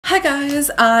Hi guys,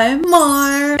 I'm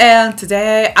Mar, and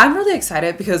today I'm really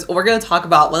excited because we're gonna talk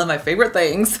about one of my favorite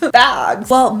things, bags.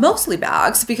 Well, mostly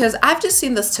bags, because I've just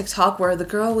seen this TikTok where the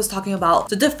girl was talking about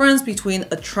the difference between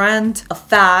a trend, a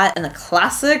fad, and a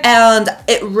classic, and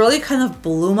it really kind of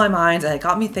blew my mind and it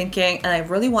got me thinking, and I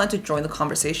really wanted to join the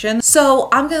conversation. So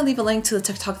I'm gonna leave a link to the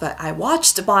TikTok that I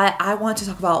watched, but I want to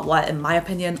talk about what, in my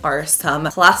opinion, are some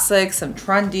classics, some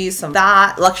trendy, some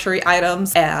fad luxury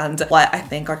items, and what I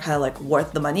think are kind of like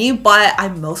worth the money. But I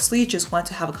mostly just want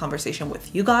to have a conversation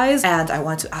with you guys, and I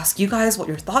want to ask you guys what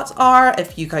your thoughts are,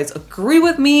 if you guys agree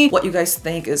with me, what you guys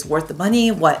think is worth the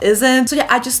money, what isn't. So yeah,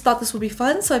 I just thought this would be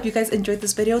fun. So if you guys enjoyed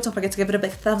this video, don't forget to give it a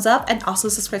big thumbs up and also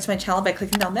subscribe to my channel by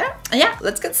clicking down there. And yeah,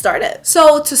 let's get started.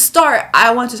 So to start,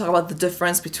 I want to talk about the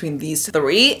difference between these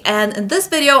three, and in this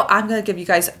video I'm gonna give you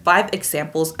guys 5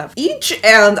 examples of each,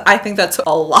 and I think that's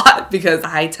a lot because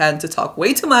I tend to talk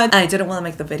way too much and I didn't want to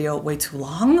make the video way too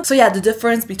long. So yeah, the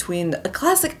difference between a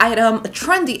classic item, a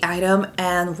trendy item,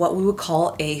 and what we would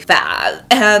call a fad.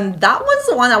 And that one's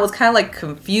the one I was kind of like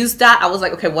confused at. I was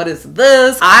like, okay, what is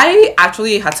this? I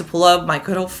actually had to pull up my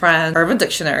good old friend Urban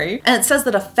Dictionary, and it says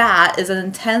that a fad is an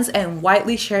intense and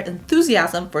widely shared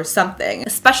enthusiasm for something,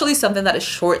 especially something that is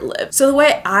short-lived. So the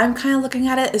way I'm kind of looking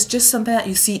at it is just something that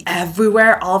you see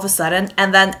everywhere all of a sudden,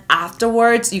 and then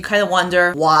afterwards you kind of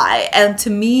wonder why. And to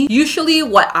me, usually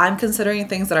what I'm considering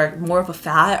things that are more of a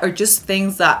fad are just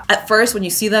things that at first when you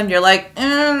see them you're like,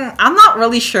 I'm not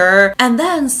really sure, and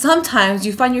then sometimes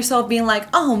you find yourself being like,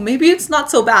 oh, maybe it's not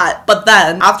so bad, but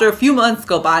then after a few months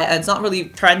go by and it's not really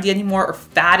trendy anymore or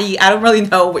fatty, I don't really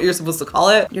know what you're supposed to call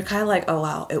it, you're kind of like, oh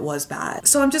wow, it was bad.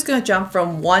 So I'm just gonna jump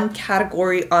from one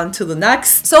category onto the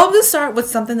next. So I'm gonna start with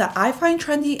something that I find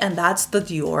trendy, and that's the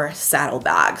Dior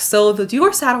saddlebag. So the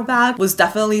Dior saddlebag was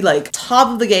definitely like top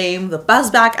of the game, the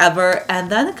best bag ever, and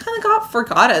then it kind of got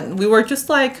forgotten. We were just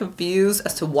like confused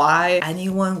as to why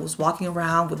anyone was walking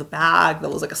around with a bag that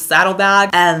was like a saddlebag,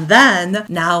 and then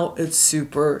now it's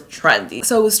super trendy.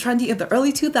 So it was trendy in the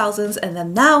early 2000s, and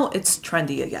then now it's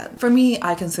trendy again. For me,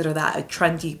 I consider that a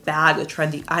trendy bag, a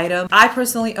trendy item. I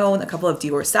personally own a couple of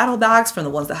Dior saddlebags from the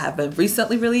ones that have been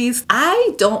recently released.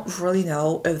 I don't really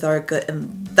know if they're a good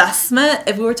investment.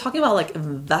 If we were talking about like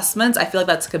investments, I feel like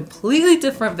that's a completely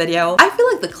different video. I feel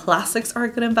like the classics are a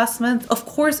good investment. Of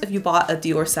course, if you bought a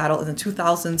Dior saddle in the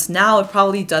 2000s, now it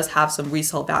probably does have some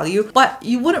resale value, but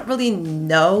you wouldn't really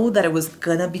know that it was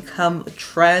gonna become a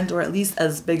trend, or at least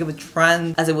as big of a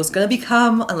trend as it was gonna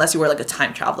become, unless you were like a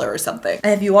time traveler or something.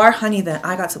 And if you are, honey, then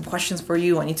I got some questions for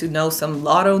you. I need to know some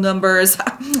lotto numbers.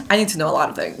 I need to know a lot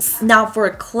of things. Now for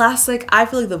a classic, I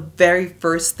feel like the very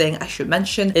first thing I should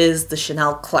mention is the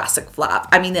Chanel classic flap.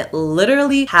 I mean, it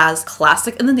literally has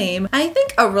classic in the name. I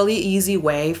think a really easy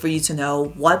way for you to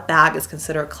know what bag is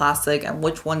considered a classic and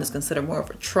which one is considered more of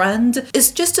a trend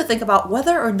is just to think about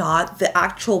whether or not the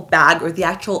actual bag or the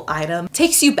actual item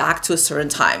takes you back to a certain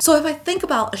time. So if I think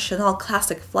about a Chanel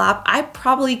classic flap, I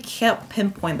probably can't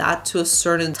pinpoint that to a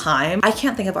certain time. I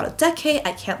can't think about a decade.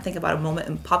 I can't think about a moment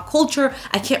in pop culture.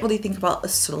 I can't really think about a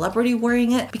celebrity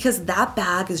wearing it because that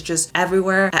bag is just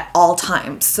everywhere at all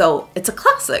times. So it's a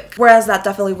classic. Whereas that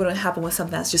definitely wouldn't happen with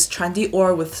something that's just trendy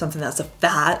or with something that's a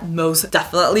fad, most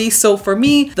definitely. So for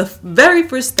me, the very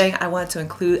first thing I wanted to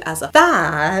include as a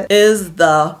fad is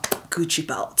the Gucci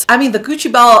belt. I mean, the Gucci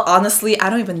belt, honestly, I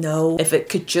don't even know if it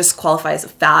could just qualify as a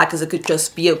fad because it could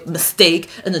just be a mistake,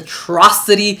 an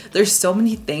atrocity. There's so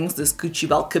many things this Gucci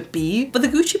belt could be, but the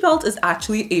Gucci belt is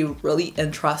actually a really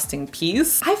interesting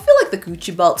piece. I feel like the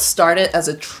Gucci belt started as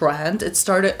a trend. It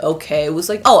started okay. It was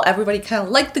like, oh, everybody kind of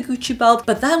liked the Gucci belt,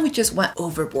 but then we just went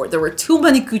overboard. There were too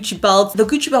many Gucci belts. The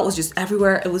Gucci belt was just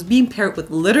everywhere. It was being paired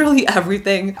with literally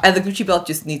everything, and the Gucci belt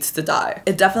just needs to die.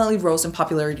 It definitely rose in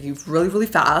popularity really, really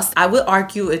fast. I would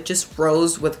argue it just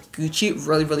rose with Gucci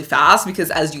really, really fast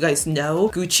because, as you guys know,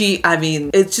 Gucci, I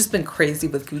mean, it's just been crazy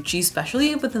with Gucci,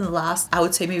 especially within the last, I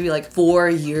would say maybe like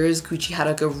 4 years, Gucci had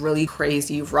like a really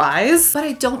crazy rise. But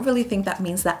I don't really think that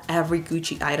means that every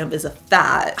Gucci item is a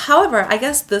fad. However, I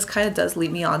guess this kind of does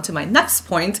lead me on to my next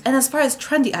point. And as far as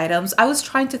trendy items, I was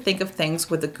trying to think of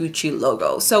things with the Gucci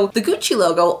logo. So the Gucci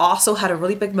logo also had a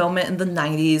really big moment in the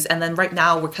 90s. And then right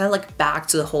now we're kind of like back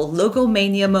to the whole logo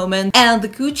mania moment. And the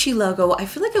Gucci logo, I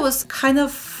feel like it was kind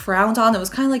of frowned on. It was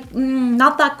kind of like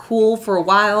not that cool for a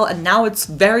while, and now it's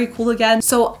very cool again.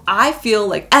 So I feel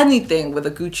like anything with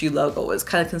a Gucci logo is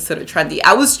kind of considered trendy.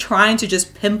 I was trying to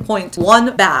just pinpoint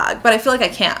one bag, but I feel like I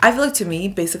can't. I feel like to me,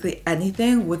 basically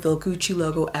anything with the Gucci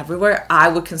logo everywhere, I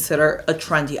would consider a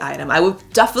trendy item. I would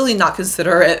definitely not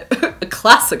consider it a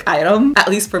classic item, at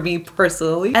least for me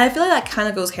personally. And I feel like that kind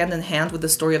of goes hand in hand with the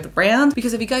story of the brand,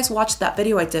 because if you guys watched that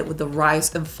video I did with the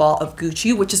rise and fall of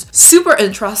Gucci, which is super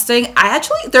interesting,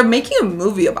 they're making a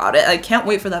movie about it. I can't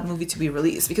wait for that movie to be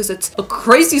released because it's a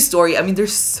crazy story. I mean,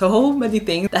 there's so many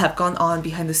things that have gone on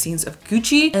behind the scenes of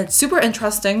Gucci, and it's super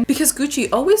interesting because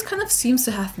Gucci always kind of seems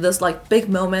to have this like big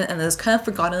moment and then it's kind of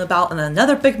forgotten about, and then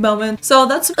another big moment. So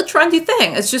that's a trendy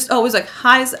thing. It's just always like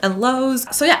highs and lows.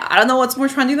 So yeah, I don't know what's more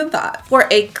trendy than that. For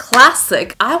a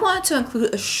classic, I wanted to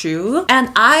include a shoe, and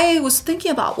I was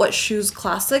thinking about what shoes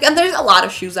classic, and there's a lot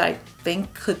of shoes that I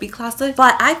think could be classic,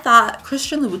 but I thought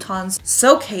Christian Louboutin's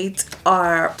So Kate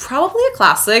are probably a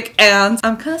classic, and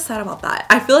I'm kind of sad about that.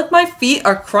 I feel like my feet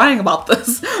are crying about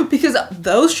this because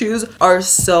those shoes are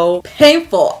so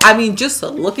painful. I mean, just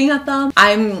looking at them,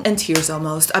 I'm in tears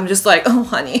almost. I'm just like, oh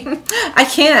honey, I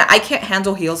can't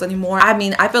handle heels anymore. I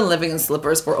mean, I've been living in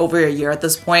slippers for over a year at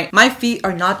this point. My feet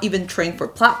are not even trained for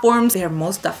platforms. They are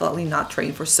most definitely not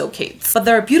trained for So Kate's, but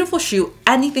they're a beautiful shoe.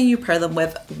 Anything you pair them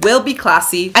with will be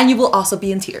classy, and you will also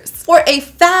be in tears. For a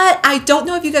fat, I don't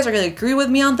know if you guys are gonna agree with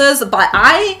me on this, but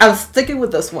I am sticking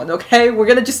with this one, okay?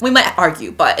 We might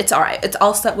argue, but it's all right. It's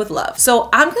all set with love. So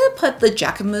I'm gonna put the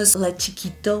Jacquemus Le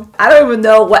Chiquito. I don't even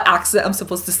know what accent I'm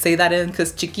supposed to say that in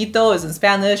because Chiquito is in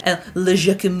Spanish and Le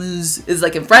Jacquemus is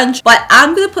like in French, but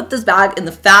I'm gonna put this bag in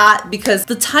the fat because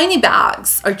the tiny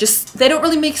bags are just, they don't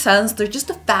really make sense. They're just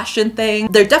a fashion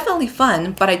thing. They're definitely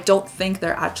fun, but I don't think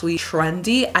they're actually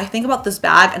trendy. I think about this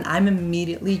bag and I'm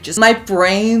immediately just, my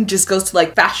brain just goes to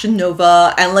like Fashion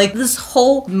Nova and like this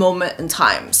whole moment in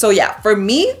time. So yeah, for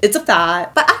me, it's a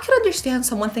fat, but I could understand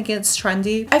someone thinking it's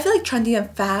trendy. I feel like trendy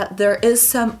and fat, there is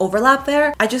some overlap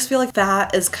there. I just feel like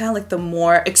fat is kind of like the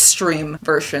more extreme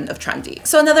version of trendy.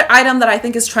 So another item that I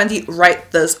think is trendy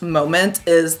right this moment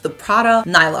is the Prada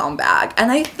nylon bag.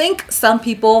 And I think some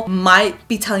people might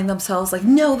be telling themselves like,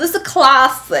 no, this is a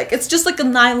classic. It's just like a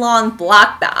nylon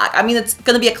black bag. I mean, it's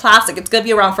gonna be a classic. It's gonna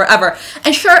be around forever.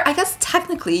 And sure, I guess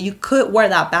technically you could wear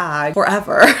that bag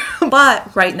forever,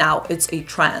 but right now it's a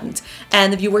trend.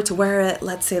 And if you were to wear it,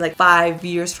 let's say like 5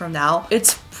 years from now,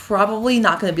 it's probably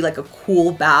not going to be like a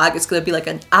cool bag. It's going to be like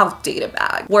an outdated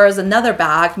bag. Whereas another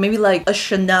bag, maybe like a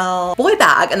Chanel boy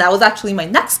bag, and that was actually my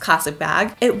next classic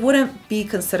bag, it wouldn't be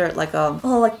considered like a,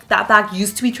 oh, like that bag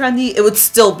used to be trendy. It would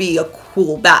still be a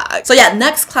cool bag. So yeah,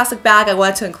 next classic bag I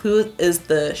wanted to include is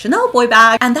the Chanel boy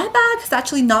bag, and that bag has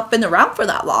actually not been around for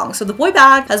that long. So the boy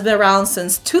bag has been around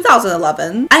since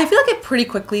 2011, and I feel like it pretty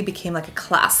quickly became like a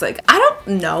classic. I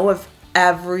don't know if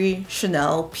every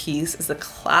Chanel piece is a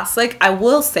classic. I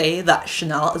will say that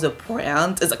Chanel as a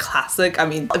brand is a classic. I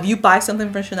mean, if you buy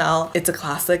something from Chanel, it's a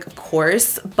classic, of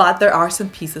course, but there are some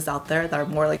pieces out there that are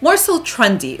more so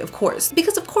trendy, of course,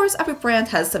 because of course every brand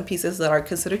has some pieces that are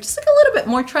considered just like a little bit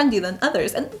more trendy than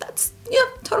others, and that's, yeah,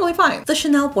 totally fine. The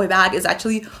Chanel boy bag is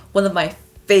actually one of my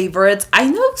favorites. I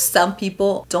know some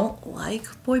people don't like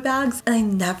boy bags and I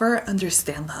never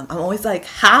understand them. I'm always like,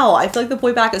 how? I feel like the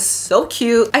boy bag is so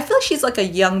cute. I feel like she's like a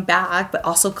young bag, but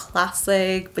also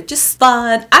classic, but just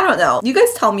fun. I don't know. You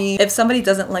guys tell me if somebody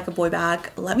doesn't like a boy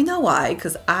bag, let me know why,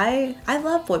 because I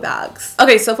love boy bags.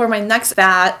 Okay, so for my next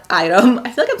fat item,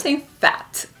 I feel like I'm saying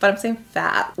fat, but I'm saying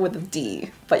fat with a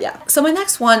D. But yeah. So my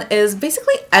next one is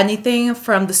basically anything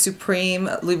from the Supreme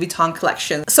Louis Vuitton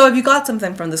collection. So if you got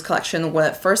something from this collection when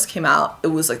it first came out, it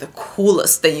was like the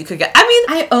coolest thing you could get. I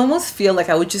mean, I almost feel like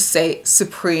I would just say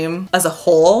Supreme as a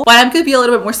whole, but I'm gonna be a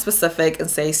little bit more specific and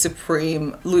say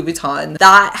Supreme Louis Vuitton.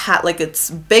 That had like its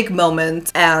big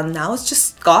moment and now it's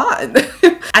just gone.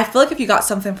 I feel like if you got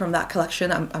something from that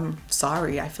collection, I'm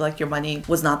sorry. I feel like your money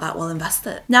was not that well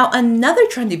invested. Now another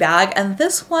trendy bag, and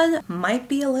this one might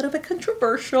be a little bit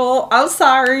controversial. I'm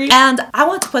sorry. And I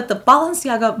want to put the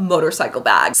Balenciaga motorcycle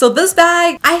bag. So this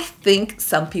bag, I think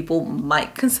some people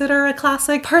might consider a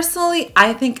classic. Personally,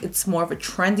 I think it's more of a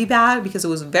trendy bag because it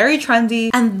was very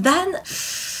trendy. And then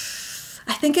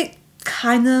I think it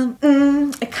kind of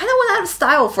went out of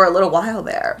style for a little while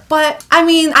there. But I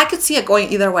mean, I could see it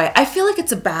going either way. I feel like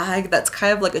it's a bag that's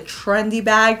kind of like a trendy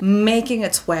bag making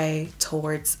its way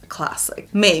towards a classic.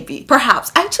 Maybe,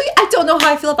 perhaps. Actually, I don't know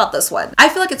how I feel about this one. I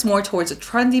feel like it's more towards a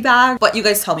trendy bag, but you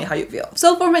guys tell me how you feel.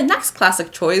 So for my next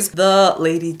classic choice, the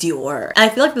Lady Dior. And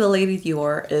I feel like the Lady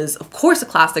Dior is, of course, a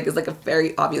classic. Is like a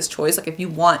very obvious choice. Like if you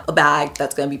want a bag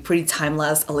that's gonna be pretty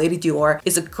timeless, a Lady Dior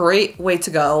is a great way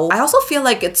to go. I also feel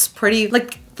like it's pretty,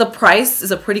 like, the price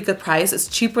is a pretty good price. It's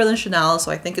cheaper than Chanel,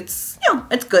 so I think it's, you know,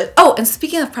 it's good. Oh, and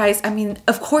speaking of price, I mean,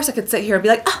 of course I could sit here and be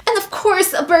like, oh, and of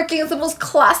course a Birkin is the most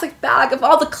classic bag of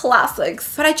all the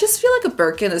classics. But I just feel like a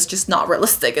Birkin is just not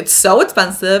realistic. It's so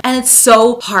expensive and it's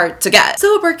so hard to get.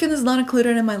 So a Birkin is not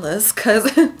included in my list because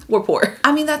we're poor.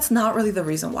 I mean, that's not really the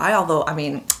reason why, although, I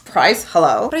mean, price,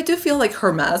 hello. But I do feel like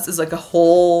Hermes is like a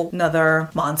whole nother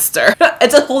monster.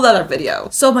 It's a whole nother video.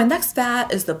 So my next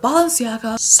bag is the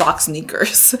Balenciaga sock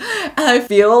sneakers. And I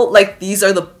feel like these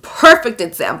are the perfect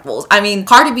examples. I mean,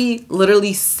 Cardi B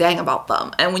literally sang about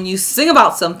them. And when you sing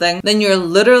about something, then you're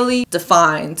literally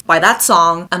defined by that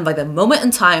song and by the moment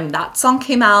in time that song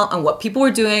came out and what people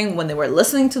were doing when they were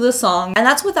listening to the song. And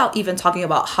that's without even talking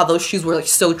about how those shoes were like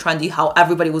so trendy, how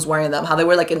everybody was wearing them, how they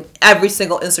were like in every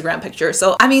single Instagram picture.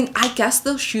 So I mean, I guess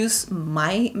those shoes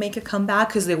might make a comeback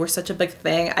because they were such a big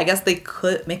thing. I guess they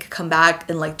could make a comeback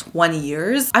in like 20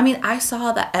 years. I mean, I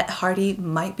saw that Ed Hardy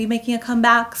might be making a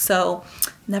comeback, so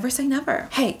never say never.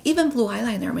 Hey, even blue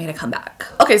eyeliner made a comeback.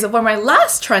 Okay, so for my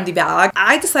last trendy bag,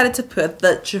 I decided to put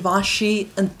the Givenchy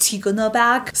Antigona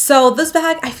bag. So this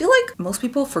bag, I feel like most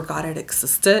people forgot it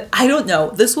existed. I don't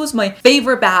know. This was my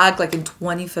favorite bag like in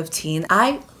 2015.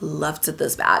 I loved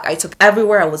this bag. I took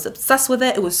everywhere. I was obsessed with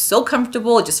it. It was so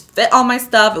comfortable. It just fit all my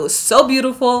stuff. It was so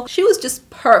beautiful. She was just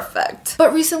perfect.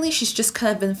 But recently she's just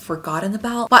kind of been forgotten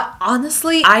about. But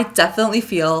honestly, I definitely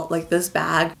feel like this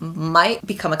bag might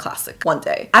become a classic one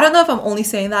day. I don't know if I'm only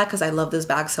saying that because I love this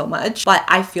bag so much, but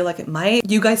I feel like it might.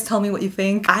 You guys tell me what you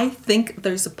think. I think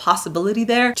there's a possibility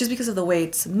there just because of the way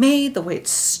it's made, the way it's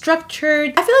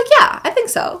structured. I feel like, yeah, I think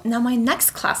so. Now my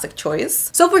next classic choice.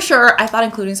 So for sure, I thought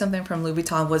including something from Louis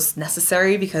Vuitton was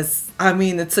necessary because I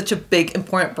mean, it's such a big,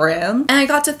 important brand. And I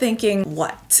got to thinking,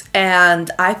 what? And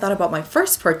I thought about my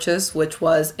first purchase, which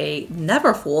was a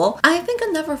Neverfull. I think a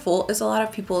Neverfull is a lot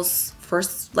of people's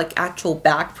first like actual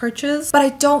bag purchase, but I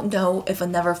don't know if a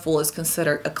Neverfull is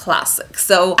considered a classic.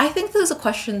 So I think this is a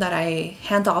question that I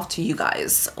hand off to you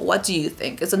guys. What do you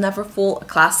think? Is a Neverfull a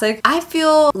classic? I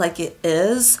feel like it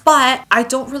is, but I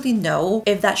don't really know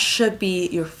if that should be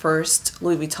your first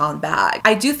Louis Vuitton bag.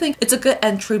 I do think it's a good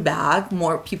entry bag.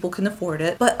 More people can afford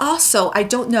it, but also I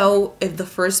don't know if the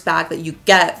first bag that you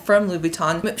get from Louis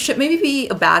Vuitton should maybe be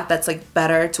a bag that's like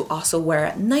better to also wear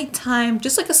at nighttime,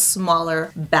 just like a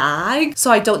smaller bag.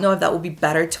 So I don't know if that would be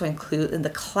better to include in the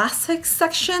classics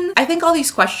section. I think all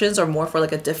these questions are more for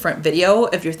like a different video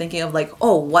if you're thinking of like,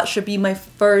 oh, what should be my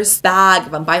first bag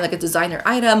if I'm buying like a designer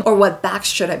item, or what bags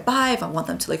should I buy if I want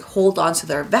them to like hold on to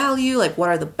their value, like what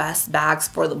are the best bags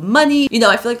for the money. You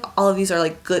know, I feel like all of these are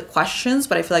like good questions,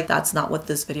 but I feel like that's not what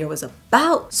this video is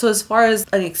about. So as far as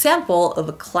an example of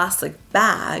a classic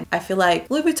bag, I feel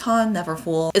like Louis Vuitton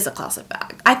Neverfull is a classic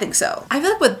bag. I think so. I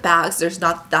feel like with bags, there's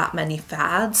not that many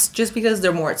fads just because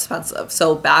they're more expensive.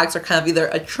 So bags are kind of either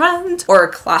a trend or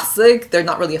a classic. They're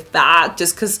not really a fad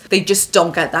just because they just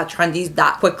don't get that trendy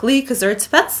that quickly because they're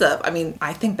expensive. I mean,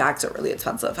 I think bags are really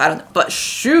expensive. I don't know. But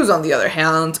shoes, on the other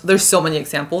hand, there's so many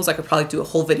examples. I could probably do a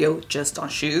whole video just on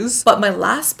shoes. But my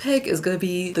last pick is gonna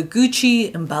be the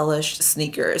Gucci embellished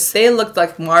sneakers. They looked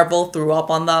like Marvel threw up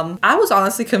on them. I was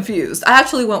honestly confused. I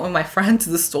actually went with my friend to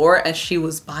the store and she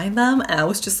was buying them and I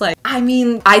was just like, I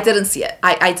mean, I didn't see it.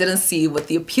 I didn't see what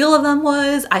the appeal of them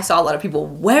was. I saw a lot of people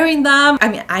wearing them. I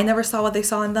mean, I never saw what they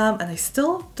saw in them and I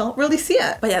still don't really see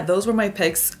it. But yeah, those were my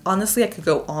picks. Honestly, I could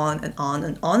go on and on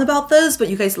and on about this, but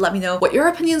you guys let me know what your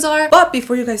opinions are. But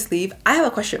before you guys leave, I have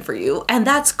a question for you, and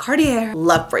that's Cartier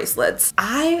love bracelets.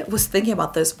 I was thinking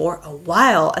about this for a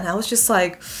while and I was just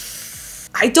like,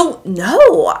 I don't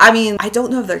know. I mean, I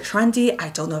don't know if they're trendy. I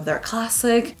don't know if they're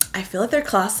classic. I feel like they're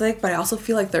classic, but I also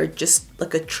feel like they're just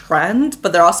like a trend,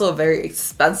 but they're also a very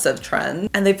expensive trend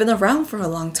and they've been around for a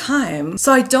long time.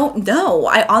 So I don't know.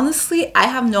 I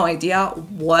have no idea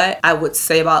what I would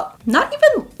say about not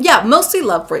even, yeah, mostly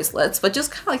love bracelets, but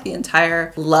just kind of like the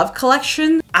entire love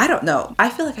collection. I don't know. I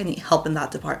feel like I need help in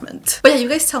that department. But yeah, you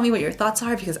guys tell me what your thoughts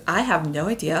are because I have no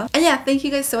idea. And yeah, thank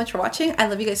you guys so much for watching. I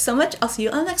love you guys so much. I'll see you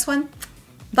on the next one.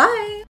 Bye!